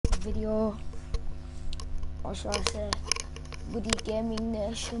video, or should I say, Woody Gaming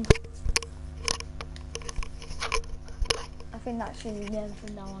Nation. I think that should be the name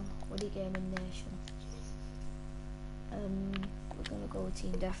from now on, Woody Gaming Nation. We're gonna go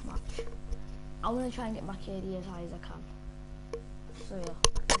team deathmatch. I wanna try and get my KD as high as I can. So yeah,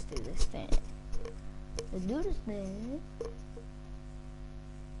 let's do this thing. Let's do this thing.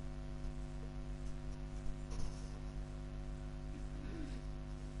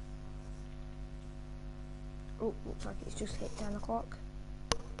 Oh, looks like it's just hit 10 o'clock.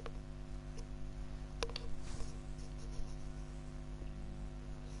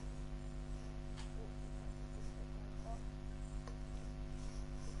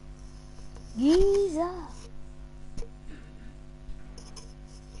 Giza.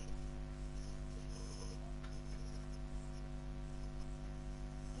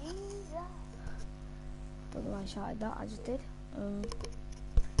 Don't know why I shouted that, I just did. I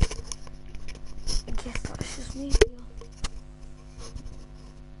guess that's just me.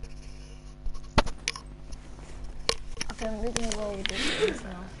 Okay, I'm really gonna go with this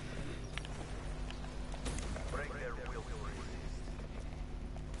now.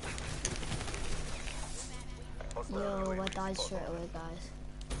 Yo, I died straight away, guys.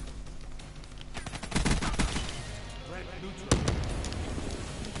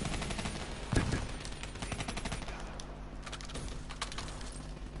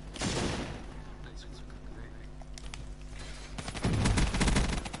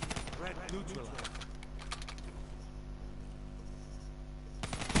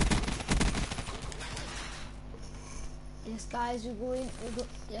 Yes, guys,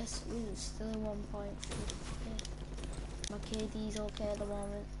 yes, we're still in 1 point. My KD's okay at the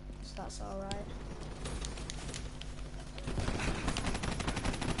moment, so that's alright.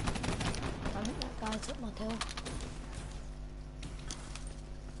 I think that guy took my kill.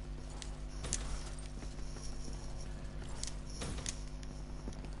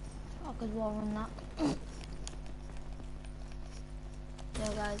 I could war on that.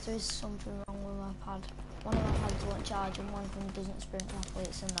 Yeah, guys, there is something wrong with my pad. One of my pads won't charge and one of them doesn't sprint properly,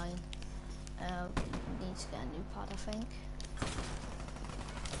 it's annoying. Need to get a new pad, I think.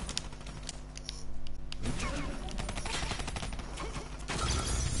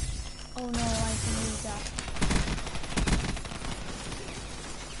 Oh no, I can use that.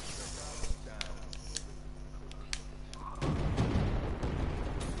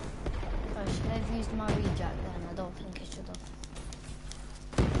 Oh, should I have used my rejack then? I don't think I should have.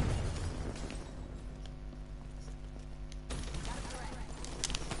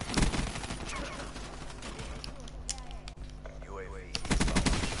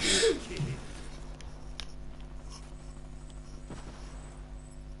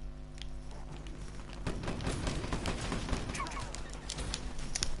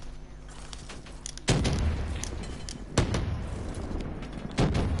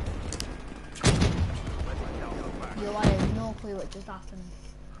 Yo, I have no clue what just happened.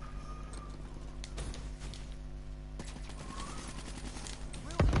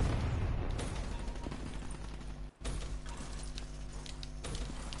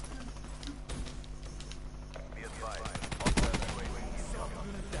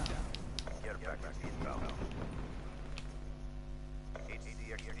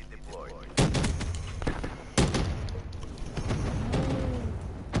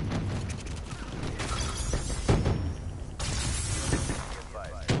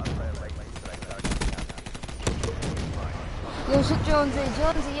 Yo, shit,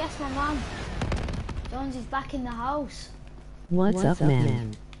 Jonesy, yes, my man. Jonesy's back in the house. What's up,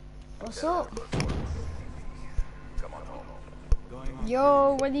 man? What's up?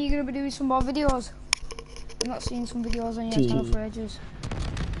 Yo, when are you gonna be doing some more videos? I've not seen some videos on your channel for ages.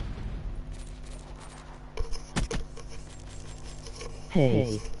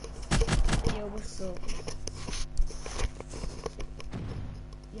 Hey. Yo, what's up?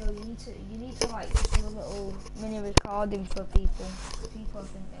 Yo, you need to like just do a little mini recording for people. People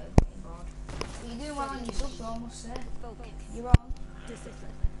think they're getting bored. But you're doing well on your subs, I must say. You're on.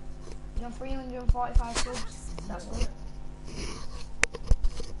 You're on 345 subs. That's good.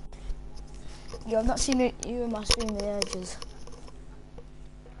 Yo, I've not seen you in my stream in ages.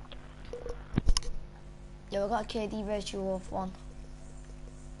 Yo, I got a KD virtual of 1.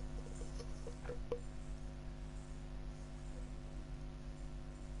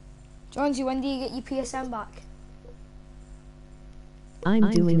 Jonesy, when do you get your PSN back? I'm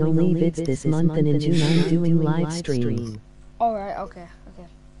doing only vids this month and in June I'm doing live stream. Alright, okay.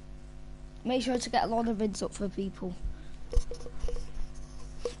 Make sure to get a lot of vids up for people.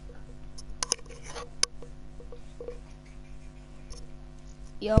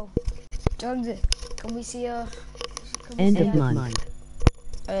 Yo, Jonesy, can we see a... End of month.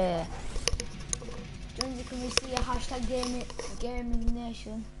 Jonesy, can we see a hashtag gaming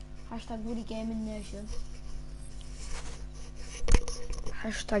nation? Hashtag Woody Gaming Nation.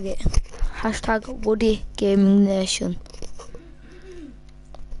 Hashtag it. Hashtag Woody Gaming Nation.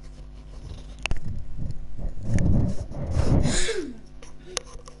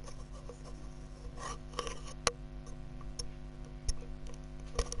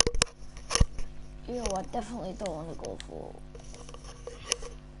 Yo, I definitely don't want to go for...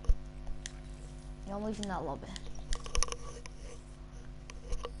 Yo, I'm leaving that lobby.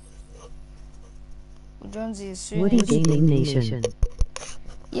 Jonesy is soon. Woody Gaming Nation.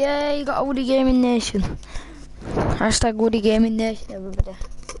 Yeah, you got a Woody Gaming Nation. Hashtag Woody Gaming Nation, everybody.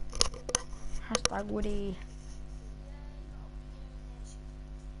 Hashtag Woody.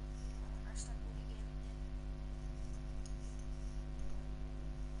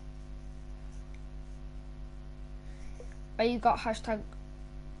 Oh, you got hashtag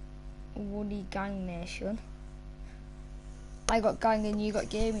Woody Gang Nation. I got gang and you got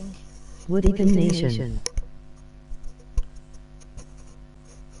gaming. Woody Nation.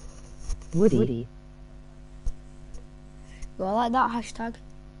 Woody. You all like that hashtag?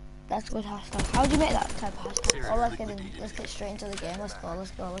 That's a good hashtag. How do you make that type of hashtag? Oh, let's get straight into the game. Let's go.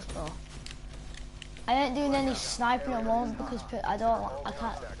 I ain't doing any sniping at the moment because I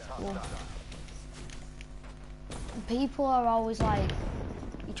can't. Well, people are always like,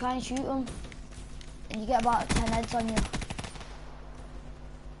 you try and shoot them, and you get about 10 heads on you.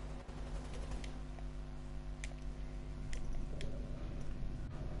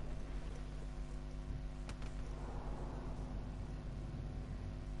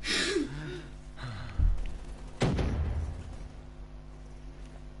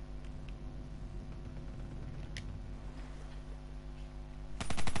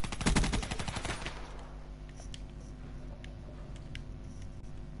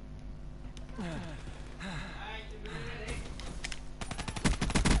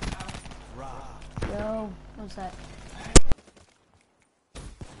 Yo, what's that?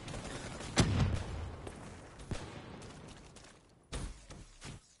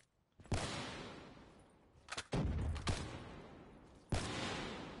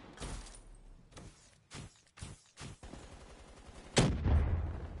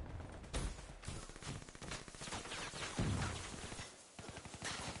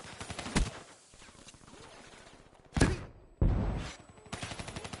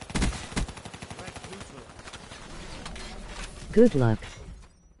 Good luck.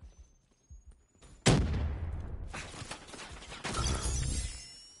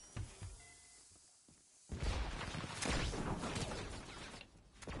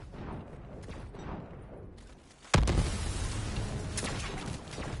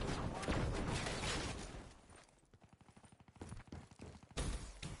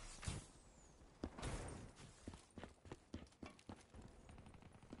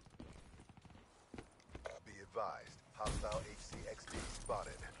 Be advised, hostile HCXD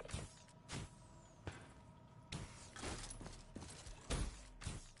spotted.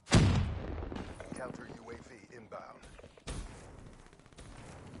 Counter UAV inbound.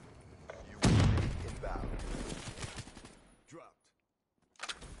 UAV inbound. Dropped.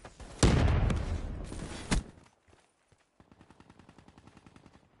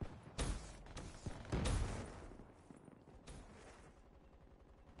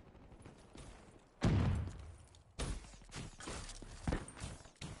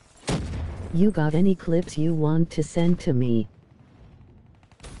 You got any clips you want to send to me?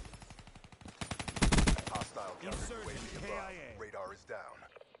 Hostile counter UAV inbound. Radar is down.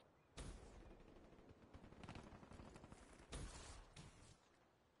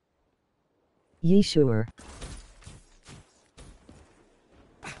 Ye sure.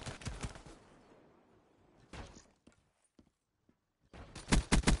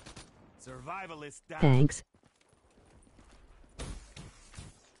 Survivalist down. Thanks.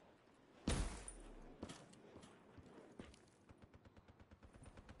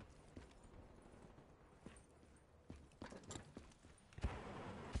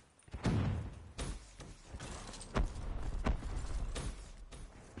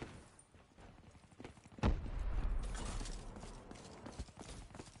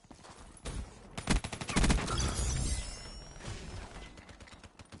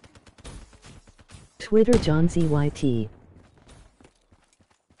 Twitter John ZYT.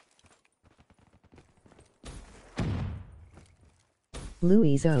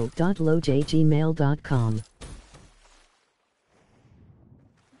 louiso.lowjgmail.com.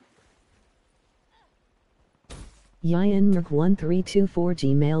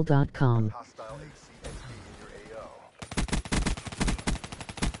 YinMerc1324gmail.com. Hostile HCXD in your AO.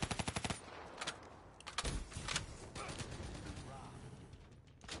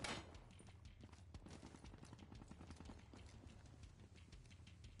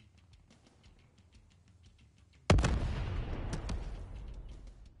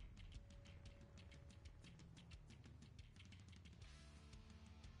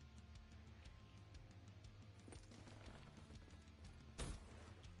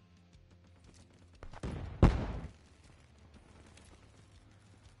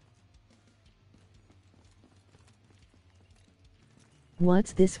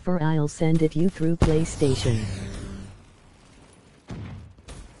 What's this for? I'll send it you through PlayStation.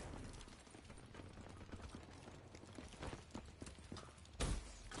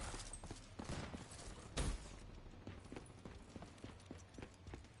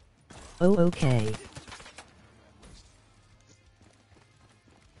 Oh, okay.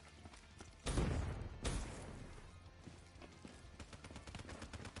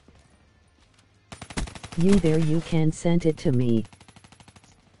 You there, you can send it to me.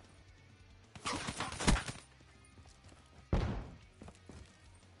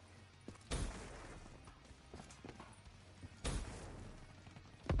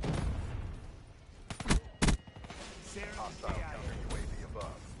 Hostile counter UAV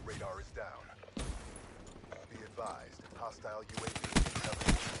above. Radar is down. Be advised, hostile UAV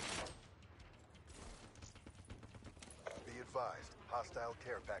incoming. Be advised, hostile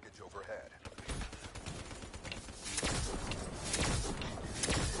care package overhead.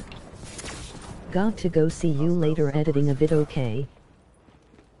 Got to go, see you later editing a bit, okay?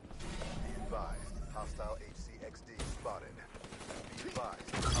 Be advised, hostile HCXD spotted. Be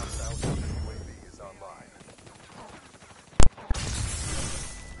advised, hostile counter UAV is online.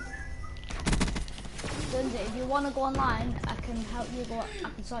 Dungeon, if you want to go online, I can help you go. I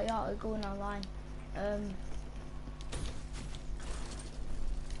can sort you out with going online. And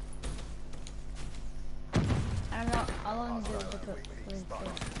I'm not. I'll only do it for Be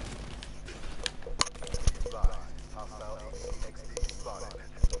advised, hostile HCXD spotted.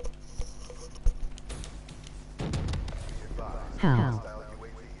 Be advised, How? hostile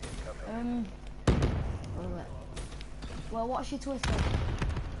UAV incoming. wait. Well, what's your Twitter?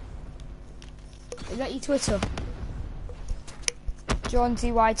 Is that your Twitter? John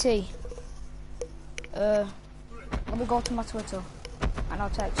TYT. Let me go to my Twitter, and I'll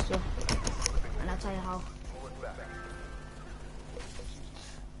text you, and I'll tell you how.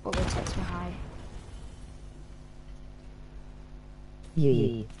 But we'll text me hi.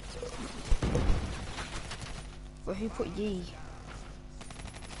 Yee. But who put ye?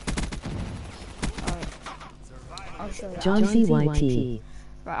 Alright. I'll show you. John CYT.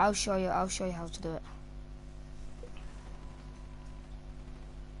 Right, I'll show you how to do it.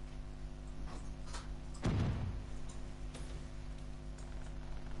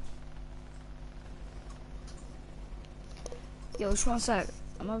 Yo, just one sec.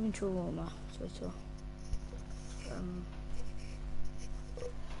 I'm having trouble with my Twitter.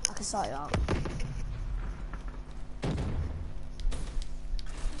 I can sort it out.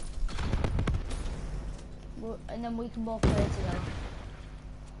 And then we can both play together.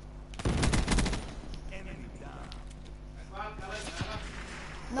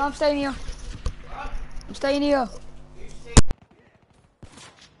 No, I'm staying here. I'm staying here.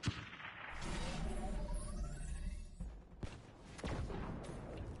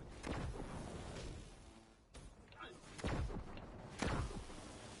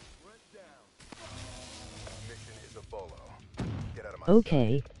 Mission is a bolo. Get out of my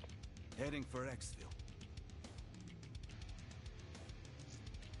Okay. Heading for Xville.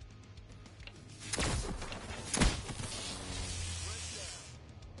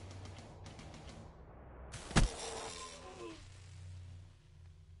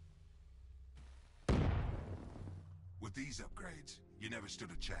 With these upgrades, you never stood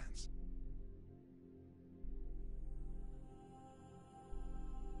a chance.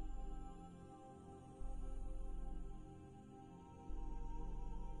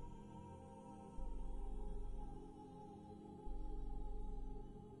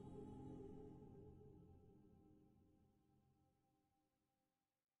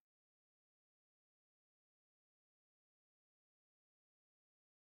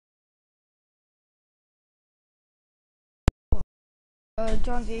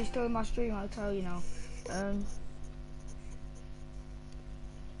 John, you're still in my stream, I'll tell you now.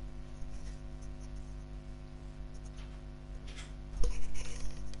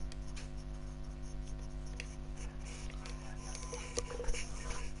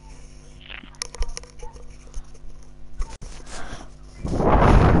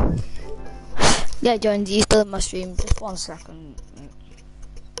 Yeah, Jones, you still in my stream. Just 1 second.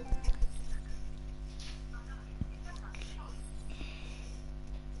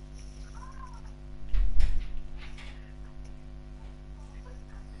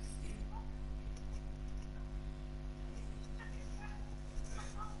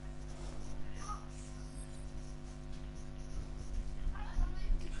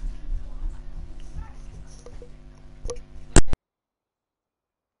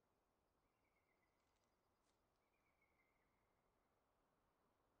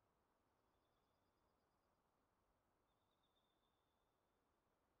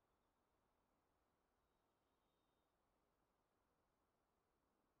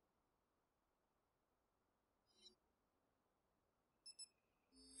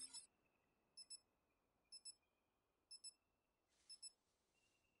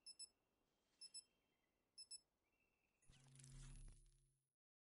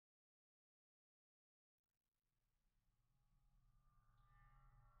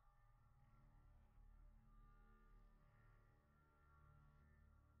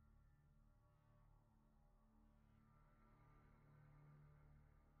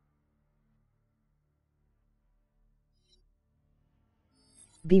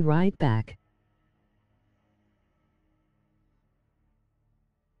 Be right back.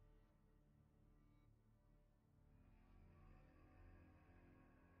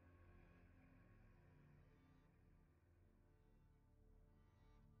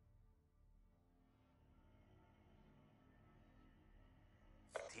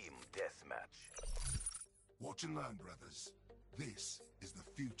 Team deathmatch. Watch and learn, brothers. This is the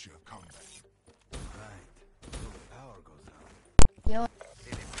future of combat. Right. So the power goes out. Yo,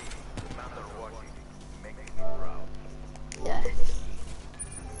 CDP, Commander watching, making me proud. yeah.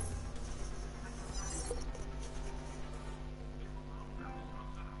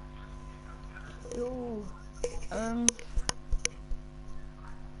 Yo,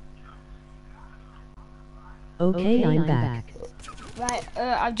 Okay, I'm back. right,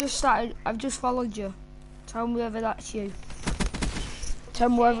 I've just followed you. Tell me whether that's you. Tell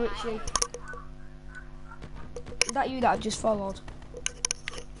me whether it's you. Is that you that I've just followed?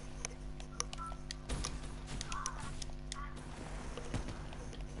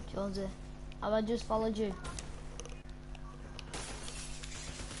 Jonesy, have I just followed you?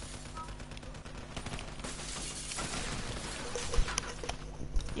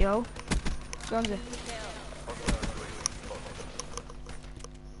 Yo, Jonesy.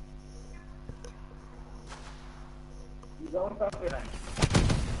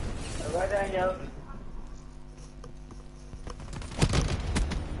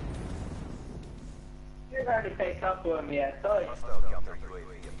 You've already picked up with me, I saw you. Hostile counter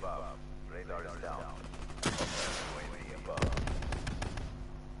UAV above. Radar is down. Hostile UAV above.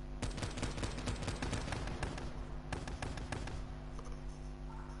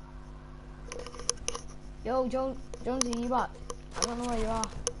 Yo, Jonesy, you back? I don't know where you are.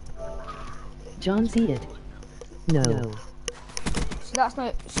 John see it. No. So that's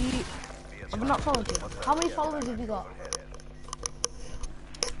not. See, I've not followed you. How many followers have you got?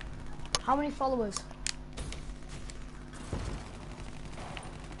 How many followers?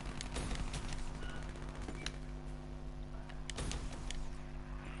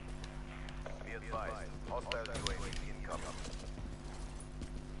 Be advised. Hostile UAV incoming.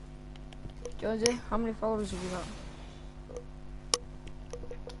 Jonesy, how many followers have you got?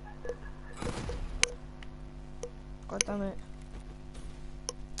 God damn it.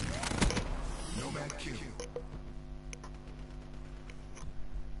 Nomad kill.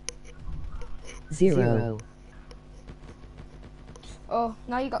 0. Oh,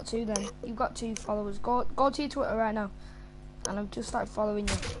 now you got 2 then. You've got 2 followers. Go to your Twitter right now. And I've just started following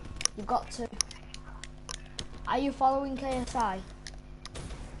you. You've got 2. Are you following KSI?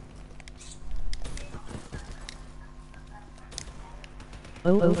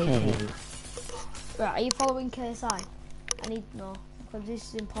 Oh, okay. Right, are you following KSI? I need to know. Because this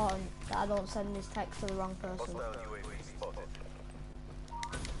is important that I don't send this text to the wrong person. Hostile UAV spotted.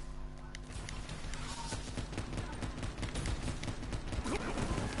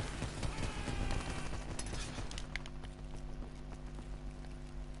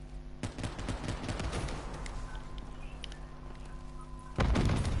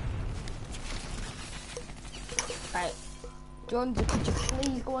 Right. Jonesy, could you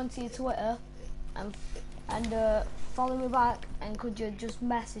please go onto your Twitter and follow me back, and could you just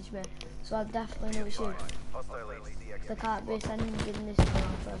message me so I definitely know it's you. Hostile HCX. I can't be giving this to the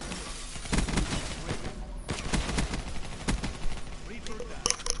wrong person.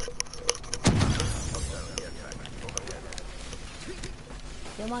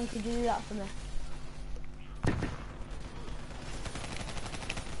 Yeah man, could you do that for me?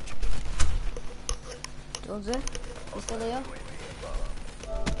 Jonesy, you still there?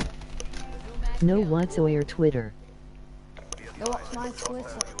 No whatsoever Twitter. No, what's my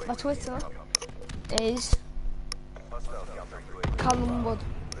Twitter? My Twitter is Callum Wood.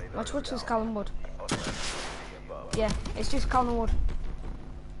 My Twitter is Callum Wood. Yeah, it's just Callum Wood.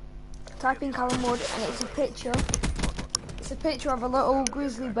 Type in Callum Wood and it's a picture. It's a picture of a little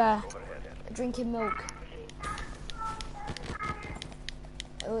grizzly bear drinking milk.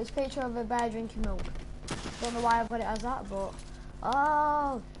 Oh, it's a picture of a bear drinking milk. Don't know why I've got it as that, but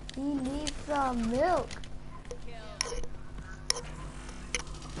oh, he needs some milk.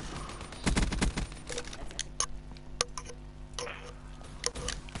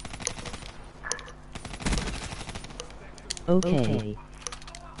 Okay.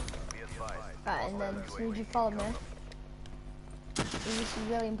 Right, and then as soon as you follow me, this is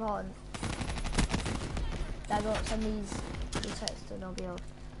really important. I don't send these texts to nobody else.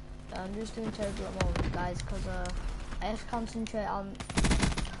 I'm just doing terrible at the moment, guys, because I have to concentrate on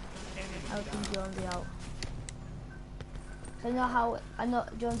helping Jonesy out. So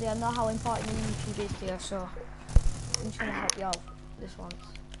Jonesy, I know how important YouTube is to you, so I'm just gonna help you out this once.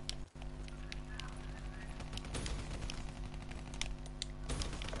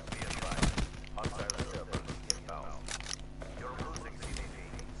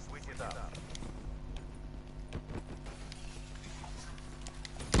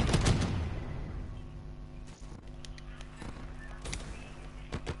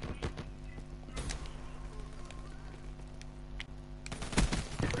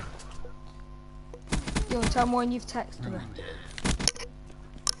 You'll tell me when you've texted me.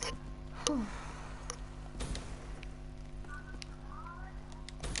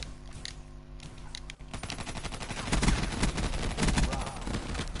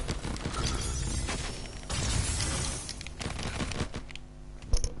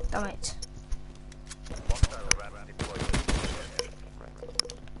 Damn it.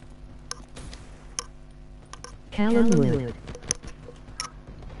 Callum Wood.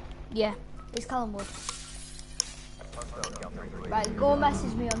 Yeah, it's Callum Wood. Right, go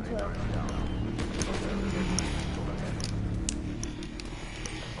message me on Twitter.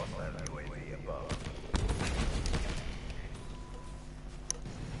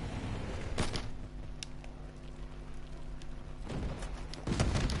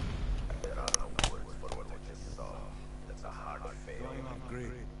 Going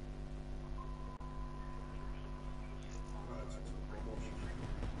upgrade.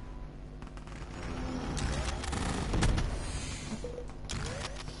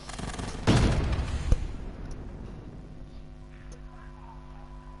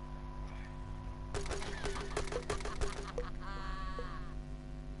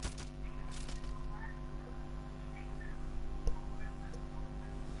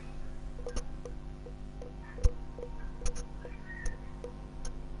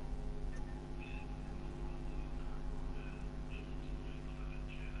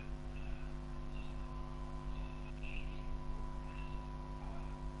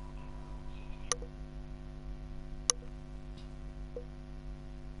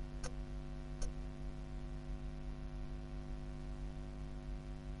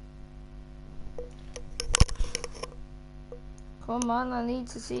 Come on, I need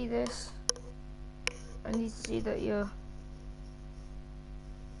to see this. I need to see that you're...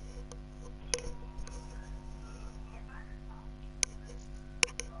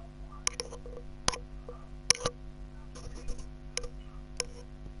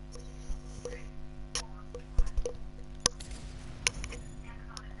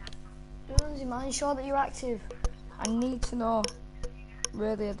 Jonesy, man, you sure that you're active? I need to know.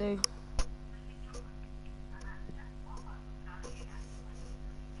 Really, I do.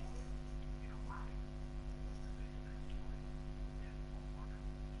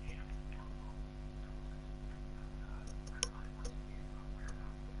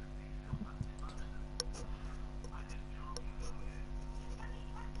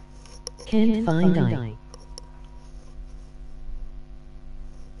 Can't find I. Can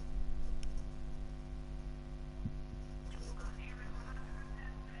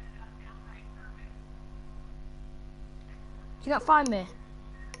you not find me?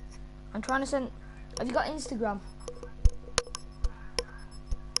 I'm trying to send... Have you got Instagram?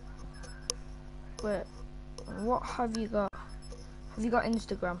 Wait, what have you got? Have you got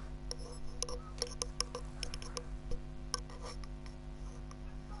Instagram?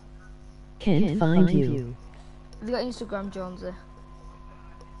 Can't find you. Have you got Instagram, Jonesy?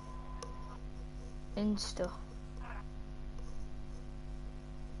 Insta.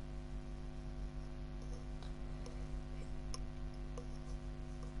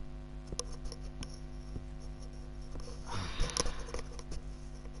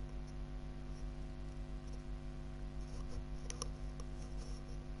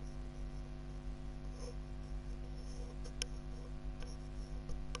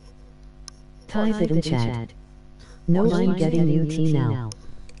 Type it in chat. No, I'm getting UT now.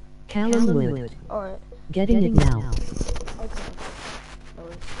 Callum Wood. Alright. Getting it now.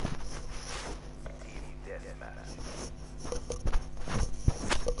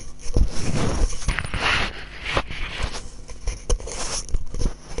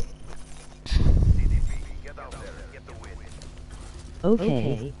 Okay. No worries.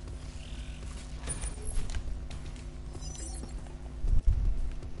 Okay.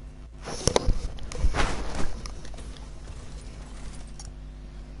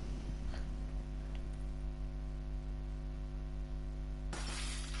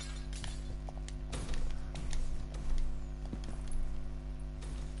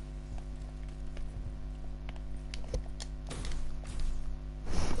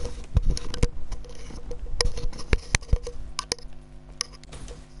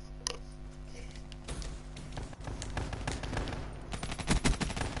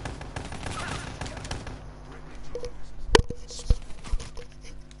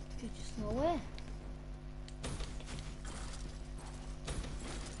 There's just no way.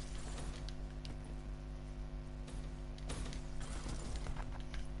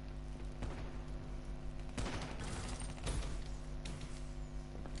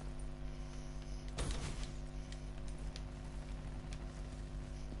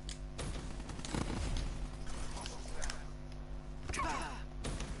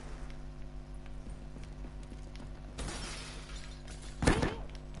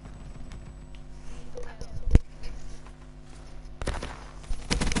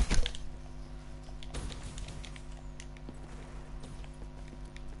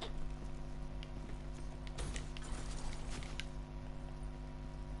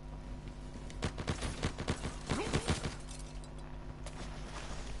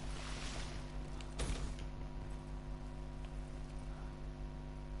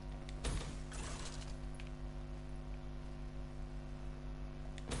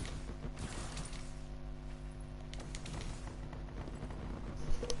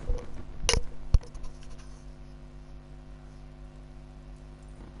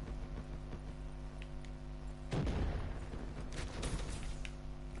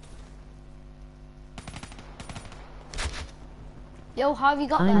 Yo, how have you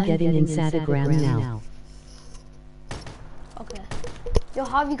got I'm there? getting Instagram now. Okay. Yo,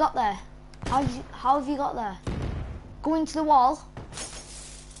 how have you got there? How have you got there? Go into the wall.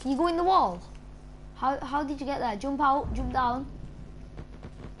 Can you go in the wall? How did you get there? Jump out, jump down.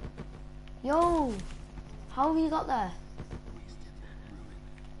 Yo, how have you got there?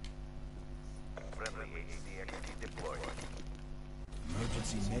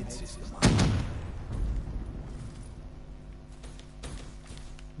 Emergency med system.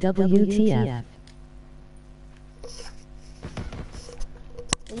 WTF.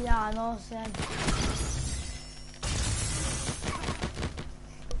 Yeah, I know, Sam.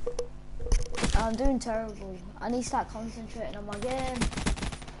 I'm doing terrible. I need to start concentrating on my game.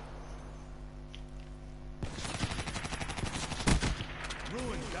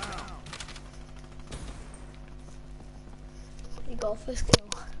 Ruin down. You got first kill.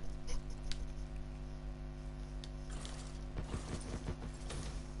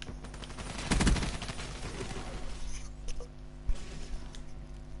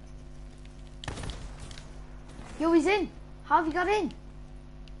 Yo, he's in. How have you got in?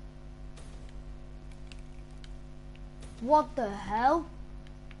 What the hell?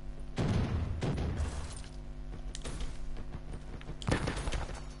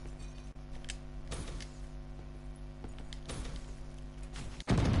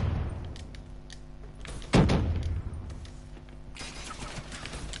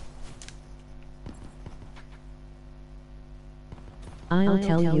 I'll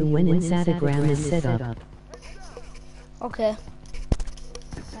tell you when Instagram is set up. Okay.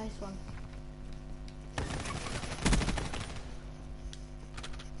 Nice one.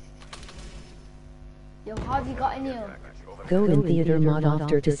 Yo, how have you got in here? Go in theater mod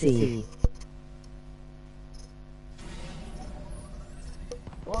after to see.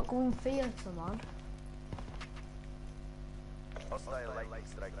 What going theatre, man? Hostile lightning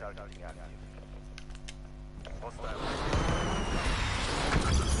strike targeting active. Hostile.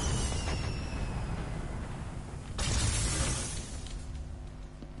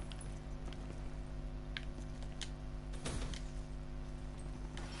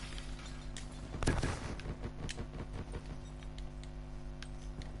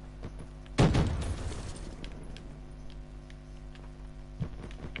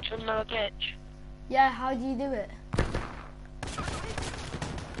 Another pitch. Yeah, how do you do it?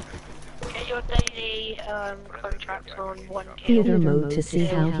 Get your daily contract on 1 kill Theater mode to see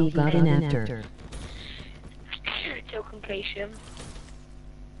how he got in after. till completion.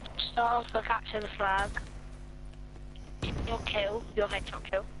 Start off the capture the flag. Your kill, your headshot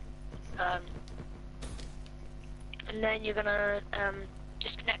kill. And then you're gonna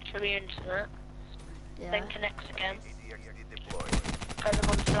disconnect from your internet. Yeah. Then connect again. Go them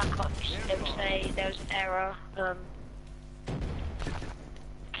on Black Ops, it will say there's an error.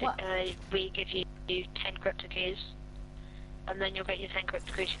 What? We give you 10 crypto keys, and then you'll get your 10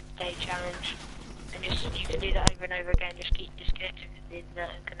 crypto keys for the day challenge. And you can do that over and over again, just keep disconnecting from the internet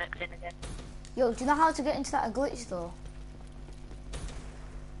and connecting again. Yo, do you know how to get into that glitch though?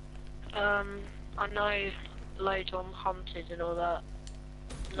 I know loads on Hunted and all that.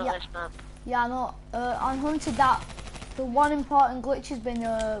 Not Yeah. this map. Yeah, I know. On Hunted, that the one important glitch has been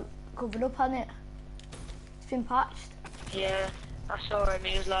covered up, hasn't it? It's been patched. Yeah, I saw him,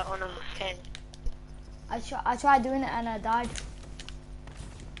 he was like on a thing. I tried doing it and I died.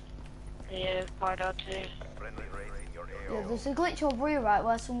 Yeah, quite hard too. Yeah, there's a glitch over here, right,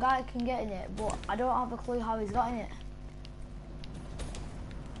 where some guy can get in it, but I don't have a clue how he's got in it.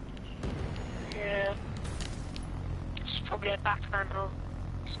 Yeah. It's probably a back manhole.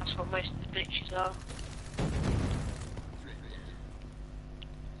 That's what most of the glitches are.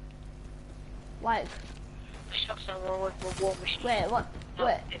 Like, I shot someone with a war machine. wait, what?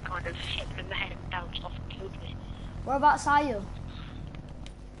 Wait, It kind of hit them in the head and bounced off and killed me. whereabouts are you?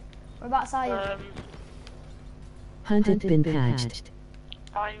 Whereabouts are you? Hunted been patched.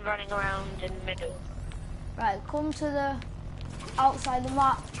 I'm running around in the middle. Right, come to the outside the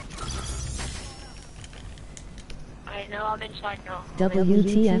map. I know I'm inside now.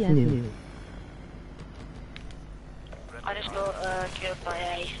 WTF new. I just got killed by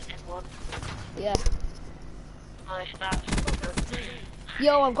a M1. Yeah. Nice, that's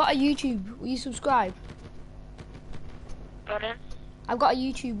Yo, I've got a YouTube. Will you subscribe? got it. I've got a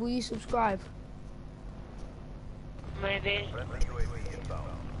YouTube. Will you subscribe? Maybe.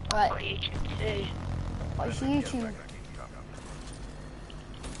 Right. Got YouTube too. What's your YouTube?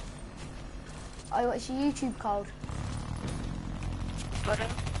 Oh, what's your YouTube called? Got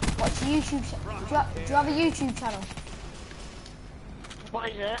it. What's your YouTube? Do you have a YouTube channel? What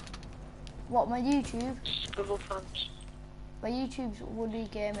is it? What, my YouTube? Scribble funds. My YouTube's Woody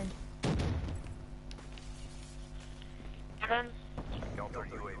Gaming. Got it.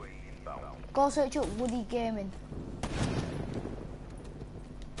 Go search up Woody Gaming.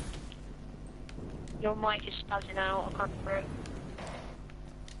 Your mic is spazzing out, I can't hear it.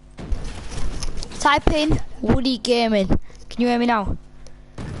 Type in Woody Gaming. Can you hear me now?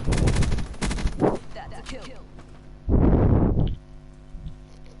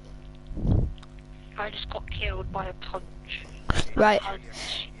 I just got killed by a punch. Right.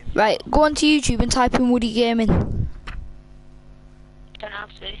 Right, go onto YouTube and type in Woody Gaming. Don't have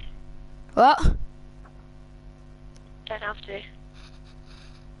to. What? Don't have to.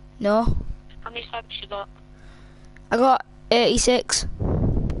 No. How many subs you got? I got 86.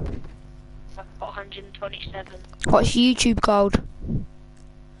 I've got 127. What's your YouTube called?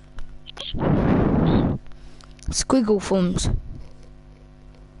 Squiggle Thumbs.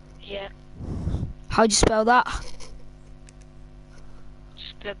 Yeah. How'd you spell that?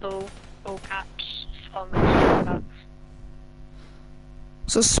 Scribble, all caps, thumbs, all caps.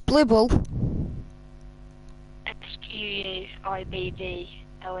 So Splibble. SQUIBBLE.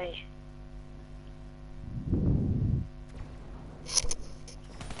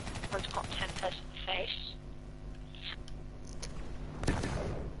 One's got 10 person face.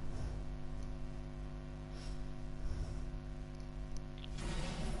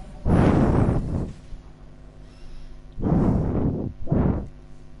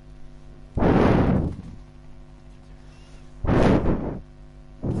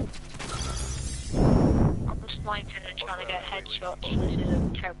 I'm sniping and trying to get headshots. This is a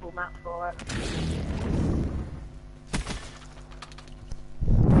terrible map for it.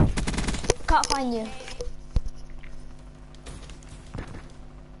 Can't find you.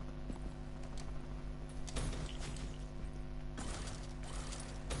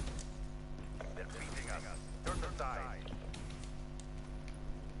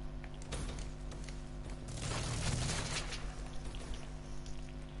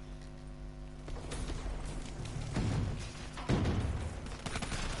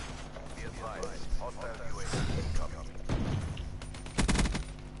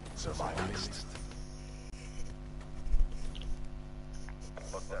 Survivalist.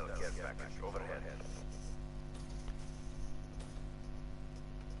 Hostile care package overhead.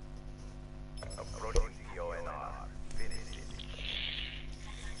 Approaching the ONR. Finish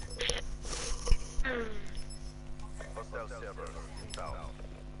it.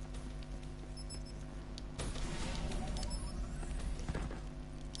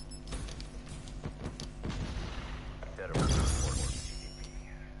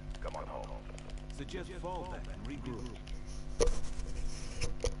 Suggest fall back and regroup.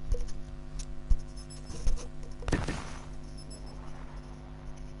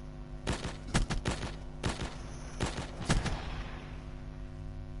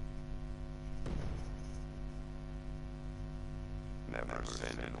 Never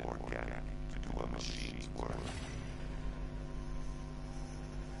send an organic to do a machine's work.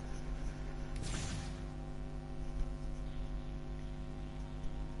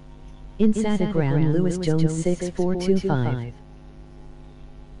 Instagram Lewis Jones 6425.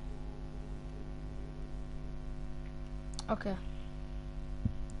 Okay.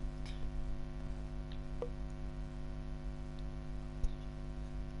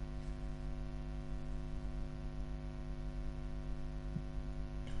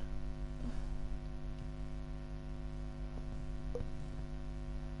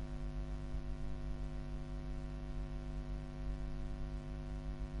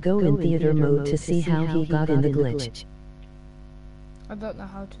 Go in theater mode to see how he got in the glitch. I don't know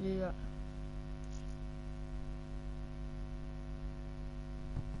how to do that.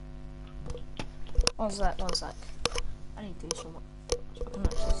 One sec, one sec. I need to do something so I can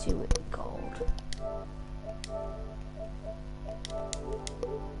actually see what it's called.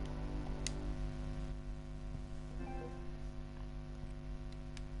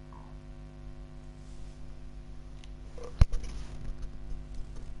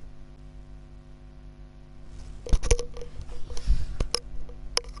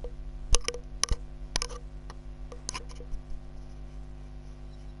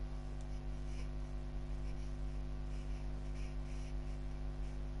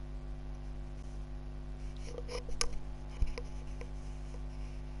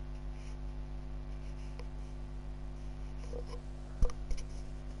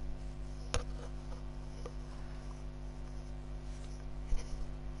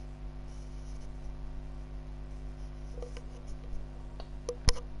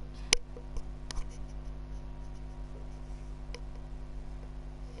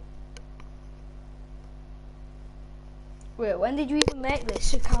 Wait, when did you even make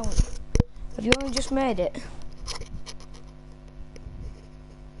this account? Have you only just made it?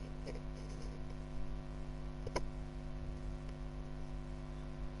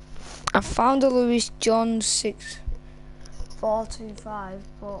 I found a Lewis John 6425,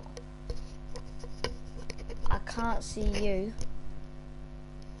 but I can't see you.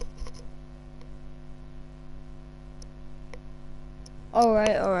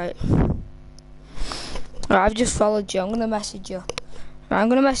 Alright, alright. Alright, I've just followed you. I'm gonna message you. Right, I'm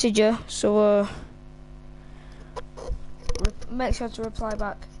gonna message you, so make sure to reply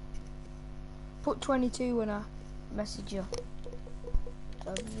back. Put 22 when I message you.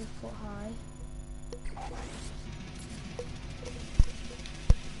 So you put hi.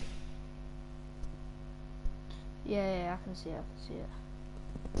 Yeah, I can see it, I can see it.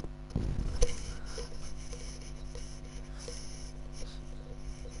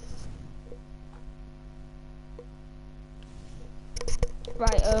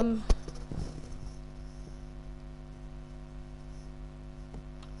 Right,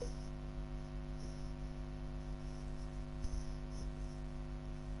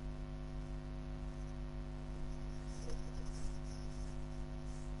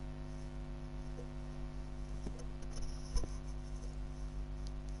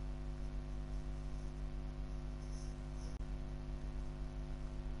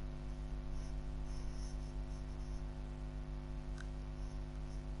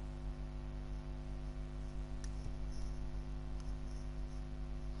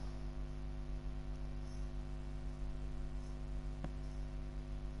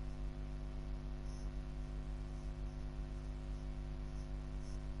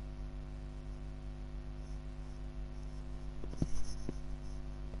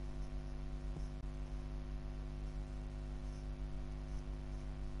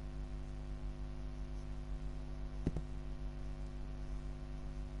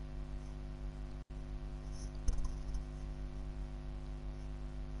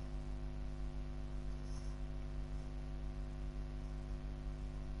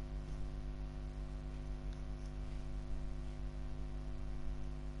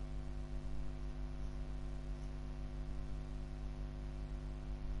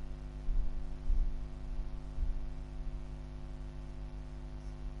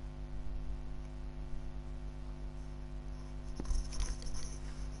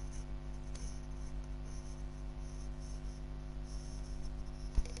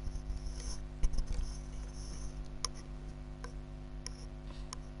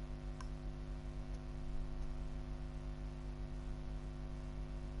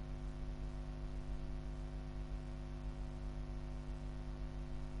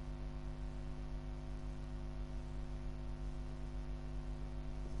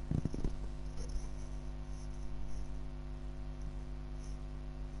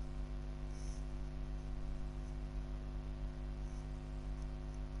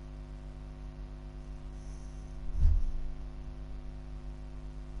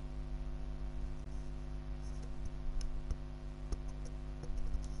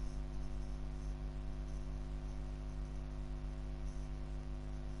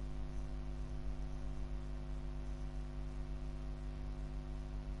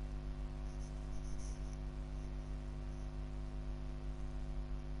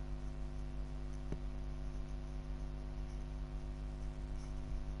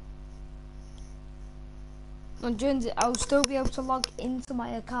 On Jonesy, I'll still be able to log into my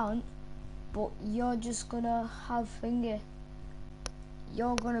account, but you're just gonna have finger.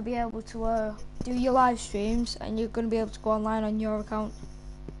 You're gonna be able to do your live streams, and you're gonna be able to go online on your account.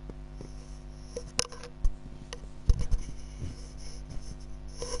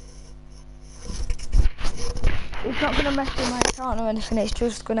 It's not gonna mess with my account or anything. It's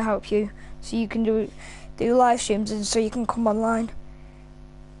just gonna help you, so you can do live streams, and so you can come online.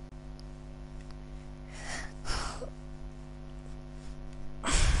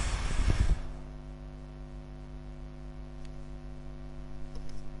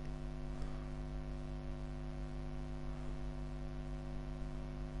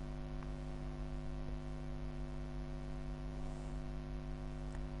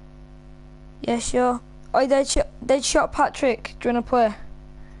 Yeah, sure. Oh, dead shot Patrick. Do you wanna play?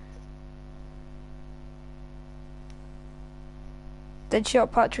 Dead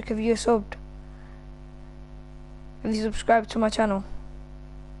shot Patrick, have you subbed? Have you subscribed to my channel?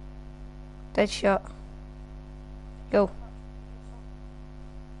 Dead shot. Yo.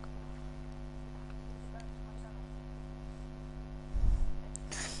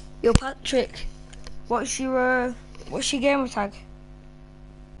 Yo, Patrick. What's your gamer tag?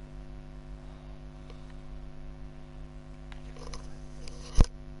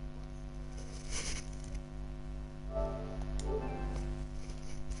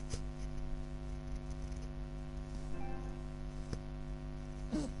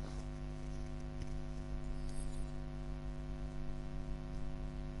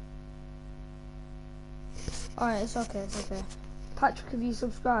 Alright, it's okay, it's okay. Patrick, have you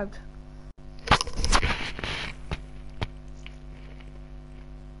subscribed?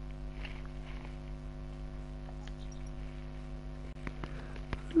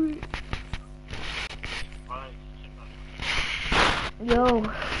 Yo.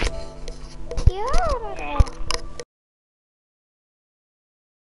 Yeah.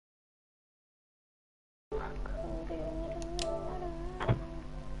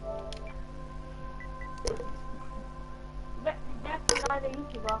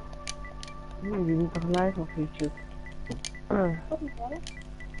 Nee, die sind doch live auf YouTube.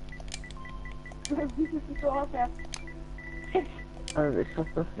 Also ich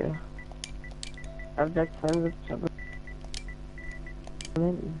hoffe, dass wir ab der 72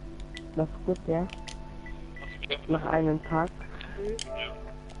 Abonnenten. Das ist gut, ja. Nach einem Tag.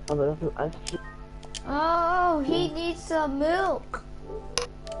 Aber das ist alles gut. Oh, he needs some milk.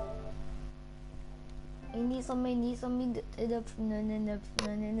 He needs some.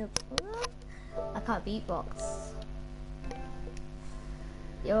 I can't beatbox.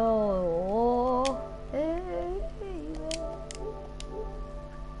 Yo, hey,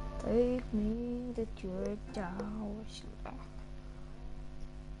 take me to your house.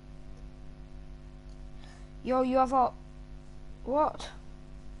 Yo, you have a what?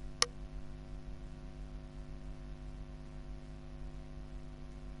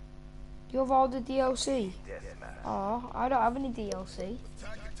 You have all the DLC? Oh, I don't have any DLC.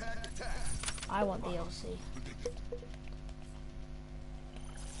 I want DLC.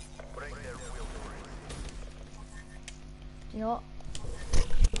 You know what?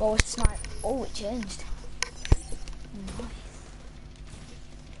 Go with snipe. Oh, it changed. Nice.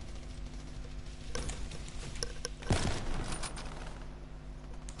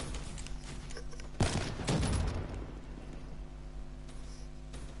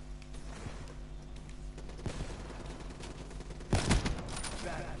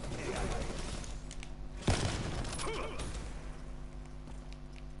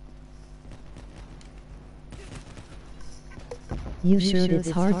 You sure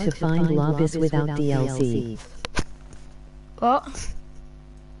it's hard to find lobbies without DLC? What?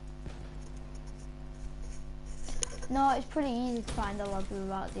 No, it's pretty easy to find a lobby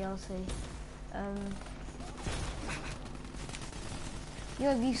without DLC. Yo,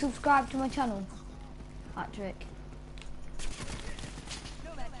 have you subscribed to my channel, Patrick?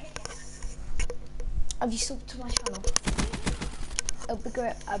 Have you subbed to my channel?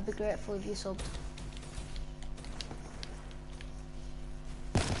 I'd be grateful if you subbed.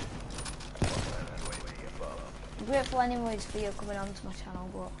 I'm grateful anyways for you coming onto my channel,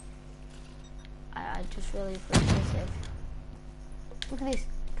 but I just really appreciate it. Look at this,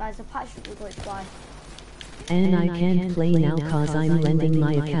 guys, the patch that we're going to buy. And I can't play now cause I'm lending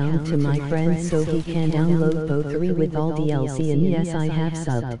my account to my friend so he can download BO3 with all DLC, and yes, I have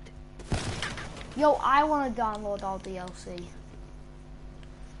subbed. Yo, I want to download all DLC.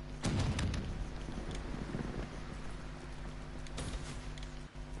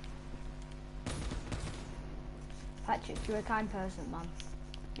 Patrick, you're a kind person, man.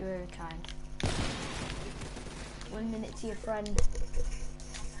 You're very kind. lending it to your friend.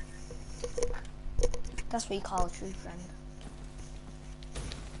 That's what you call a true friend.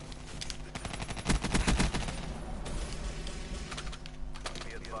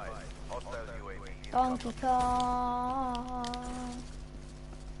 Be advised, hostile UAV Donkey Kong.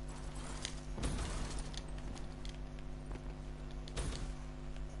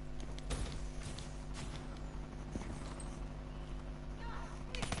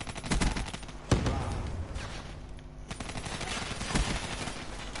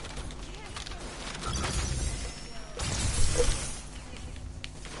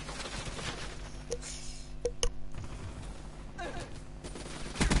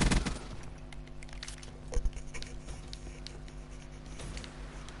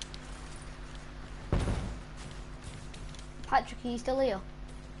 Patrick, are you still here?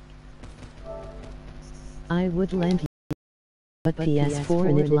 I would lend you, but PS4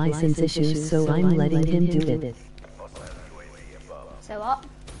 and it license issues, so I'm letting him do it. So what?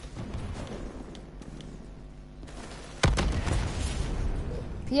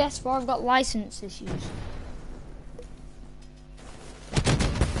 PS4 have got license issues.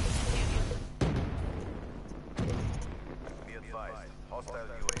 Be advised, hostile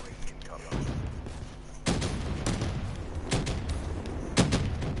UAV incoming.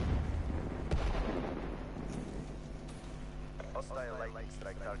 Hostile lightning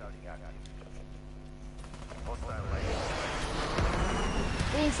strike targeting active. Hostile lightning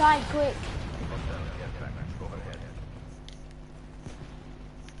strike. Inside, quick. Hostile care package overhead.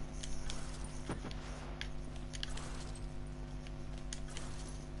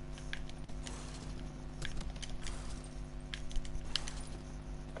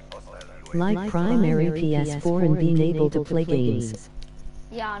 Like primary PS4 and being able to play games.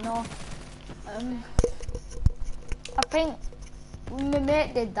 Yeah, I know. I think my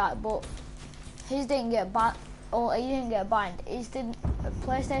mate did that, but his didn't get banned. Or he didn't get banned. His didn't.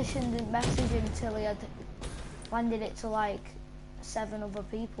 PlayStation didn't message him until he had landed it to like 7 other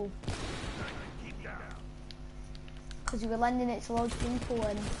people. Because you were lending it to loads of people,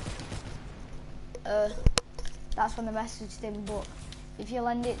 and that's when they messaged him. But if you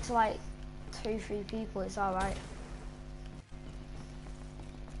lend it to like 2-3 people, it's alright.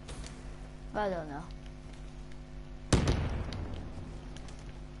 I don't know. I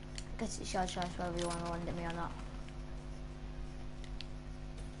guess it's your choice whether you want to lend it me or not.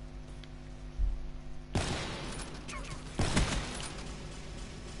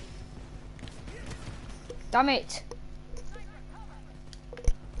 Damn it!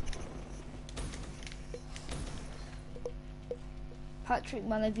 Patrick,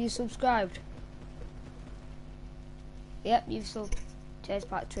 man, have you subscribed? Yep, you've subbed. Cheers,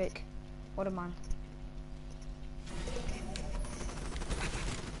 Patrick. What a man.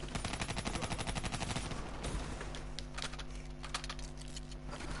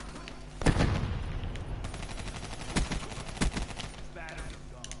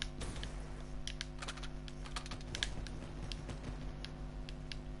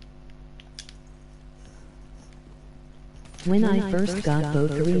 When I first got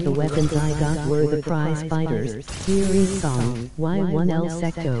BO3, the weapons I got were the prize fighters, series song, Y1L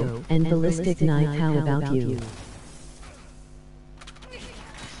Secto, and ballistic knife. How about you?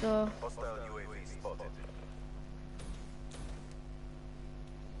 So, Hostile UAV spotted.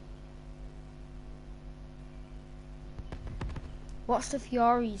 what's the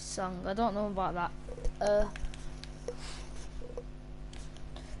Furies song? I don't know about that.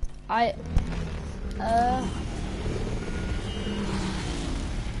 I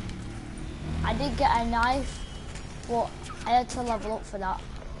did get a knife, but I had to level up for that.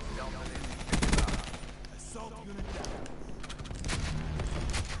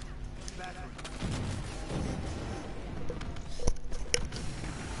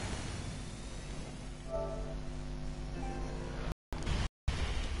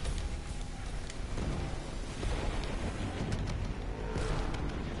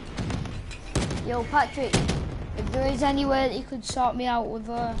 Yo, Patrick, if there is any way that you could sort me out with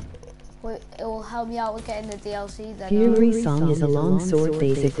it will help me out with getting the DLC then. Fury song is a long sword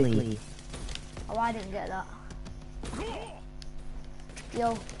basically. Oh, I didn't get that.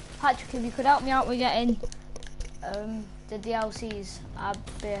 Yo, Patrick, if you could help me out with getting the DLCs, I'd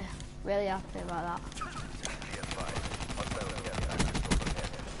be really happy about that.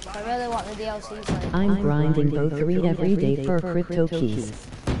 I really want the DLCs. Like. I'm grinding BO3 every day for crypto keys.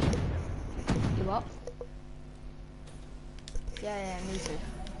 You what? Yeah, me too.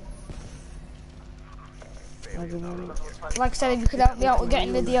 Like I said, if you could help me out with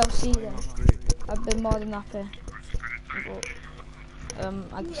getting the DLC, then I'd be more than happy. But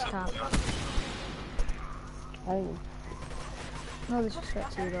I just can't. Aynen. No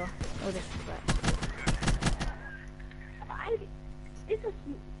disrespect to you though. No disrespect.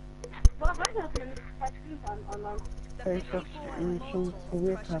 Ich hab schon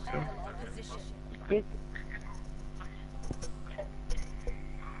probiert hatte. Geht.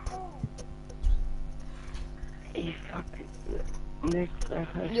 Ich fuck nichts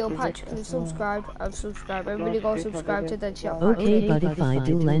einfach. Yo, Patrick, you subscribe. I've subscribed. Everybody go subscribe to Deadshot. Okay, but if I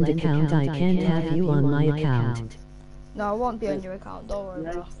do lend account, I can't have you on my account. No, I won't be on your account. Don't worry,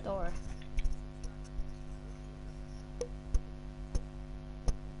 bro. Don't worry.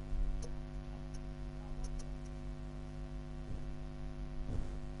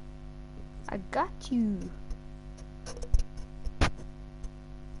 I got you.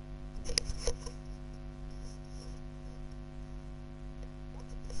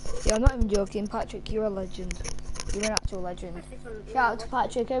 Yeah, I'm not even joking, Patrick. You're a legend. You're an actual legend. Shout out to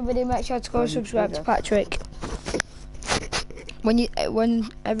Patrick. Everybody, make sure to go subscribe to Patrick. When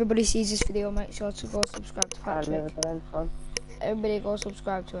everybody sees this video, make sure to go subscribe to Patrick. Everybody, go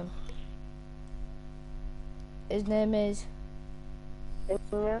subscribe to him. His name is.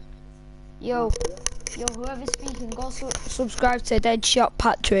 Yo, whoever's speaking, go subscribe to Deadshot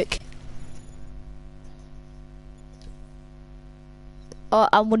Patrick. Oh,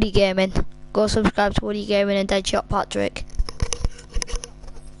 and Woody Gaming. Go subscribe to Woody Gaming and Deadshot Patrick.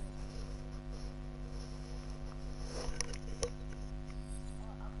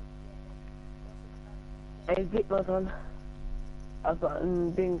 Ey, gib mal dran. Also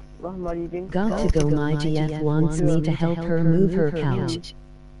ein Ding, mach mal die Ding. Got to go, my GF wants me to help her move her couch.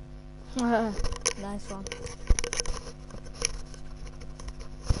 Nice one.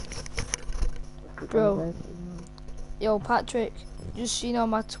 Bro. Yo, Patrick, just, you know,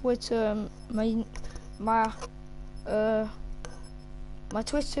 my Twitter, my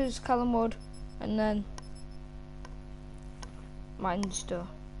Twitter's Callum Wood, and then my Insta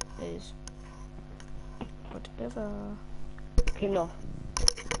is whatever. Kinder.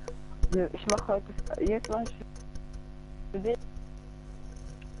 Ich mach heute, jetzt mach ich.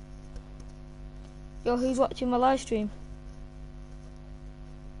 Yo, who's watching my live stream?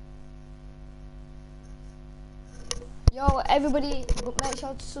 Yo, everybody, make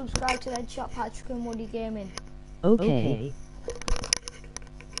sure to subscribe to Deadshot Patrick and Woody Gaming. Okay.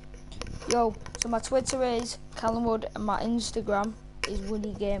 Yo, so my Twitter is Callum Wood and my Instagram is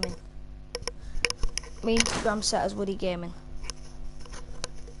Woody Gaming. My Instagram set as Woody Gaming.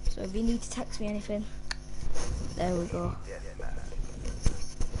 So if you need to text me anything, there we go.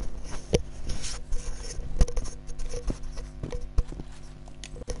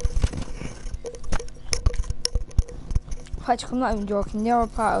 Patrick, I'm not even joking. You're a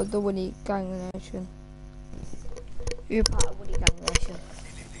part of the Woody Gang Nation. You're a part of Woody Gang Nation.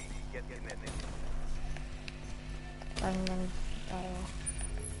 Gang, gang,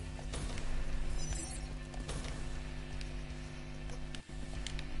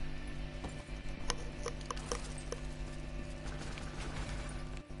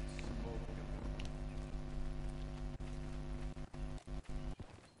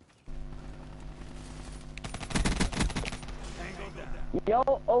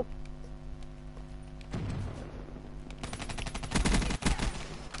 Yo, oh.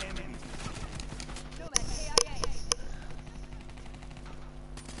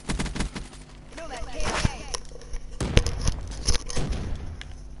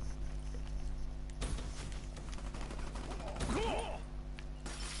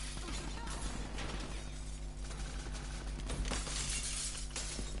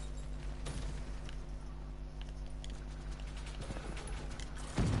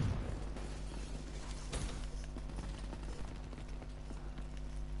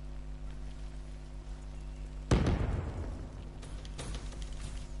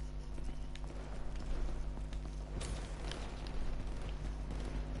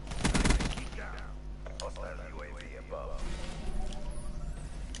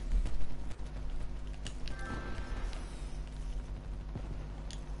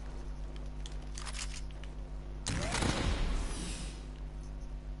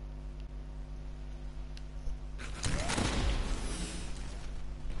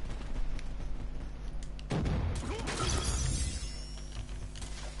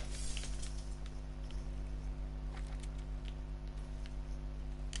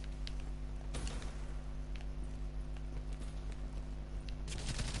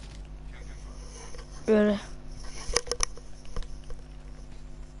 Really?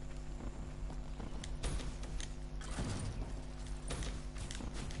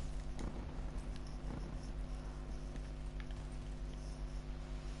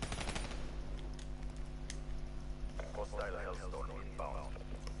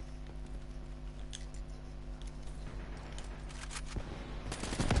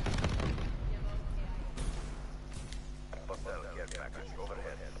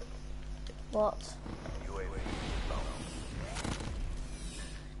 What? UAV inbound.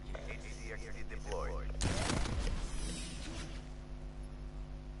 HCXD deployed.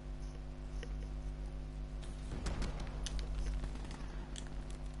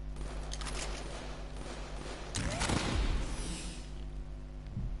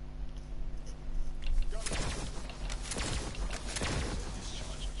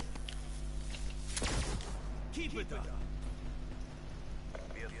 Keep it up.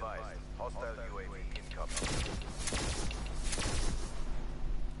 Be advised, hostile UAV incoming.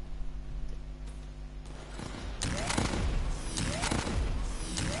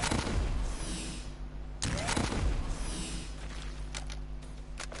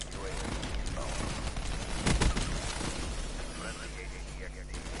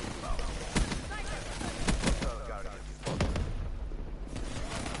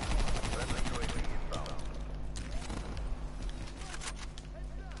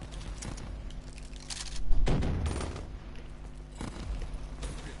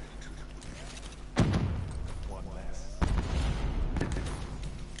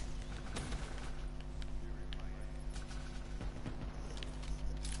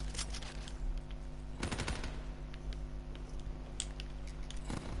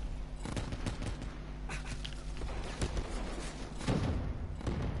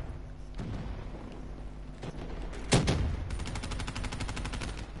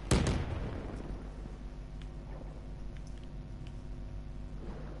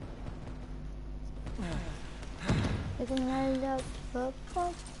 You can hold up the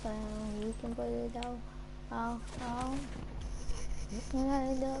profile, you can put it down, down. You can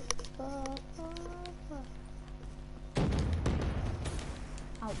hold up the profile.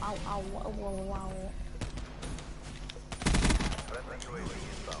 Ow, ow, ow, wow, wow, wow. Friendly UAV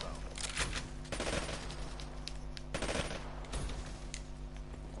inbound.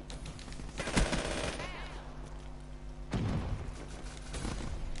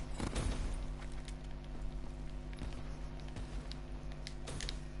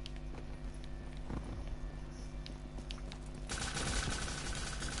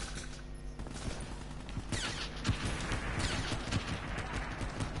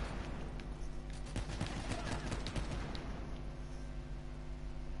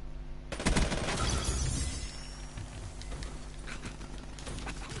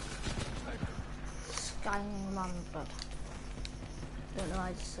 Skylandford. Don't know why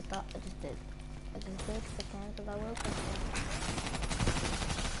I just said that, I just did. I just did because I can, because I will.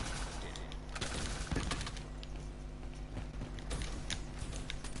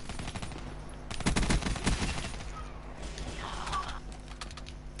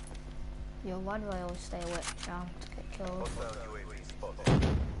 Yo, why do I always stay awake down to get killed? Hostile UAV spotted.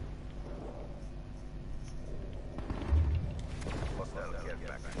 Hostile care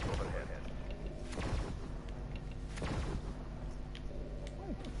package overhead.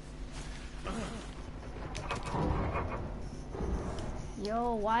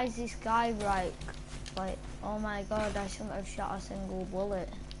 Yo, why is this guy like, oh my god, I shouldn't have shot a single bullet.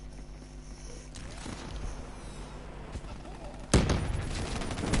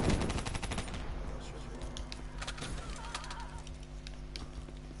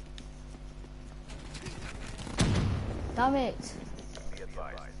 Damn it! Be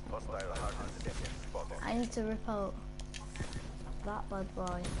advised, hostile hardness spotted. I need to rip out that bad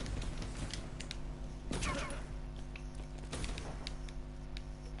boy.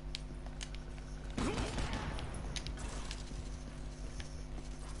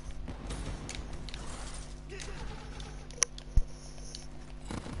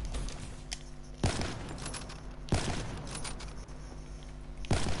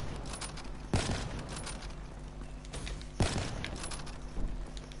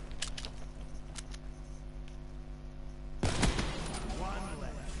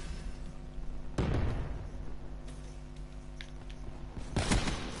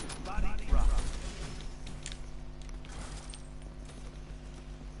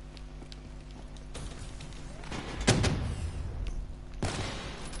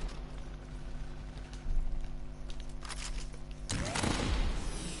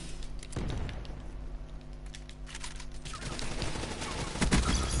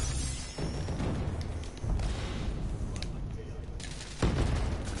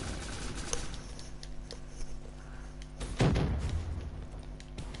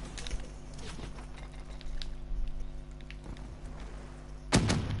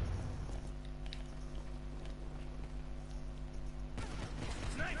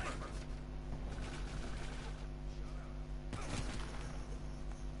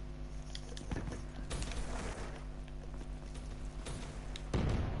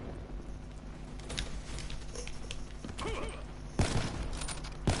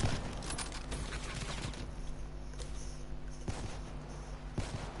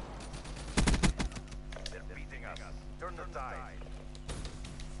 Turn the tide.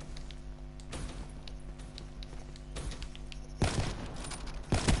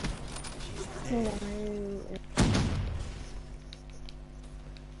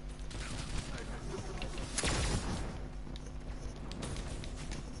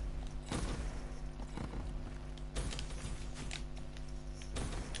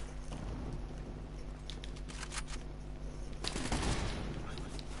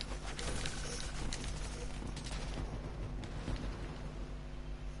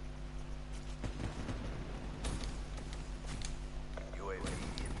 UAV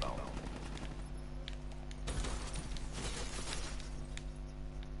inbound.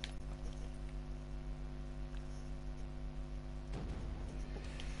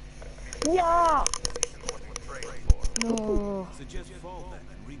 Ja! No. Suggest fall back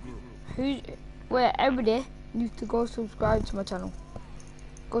and regroup. Who's... Wait, everybody needs to go subscribe to my channel.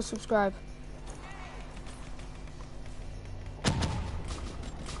 Go subscribe.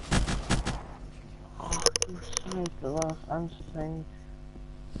 Du Scheiße, war das anstrengend.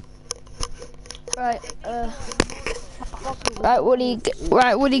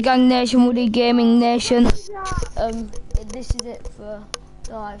 Right, Woody Gang Nation, Woody Gaming Nation. This is it for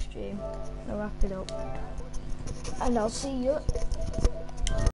the live stream. I'll wrap it up. And I'll see you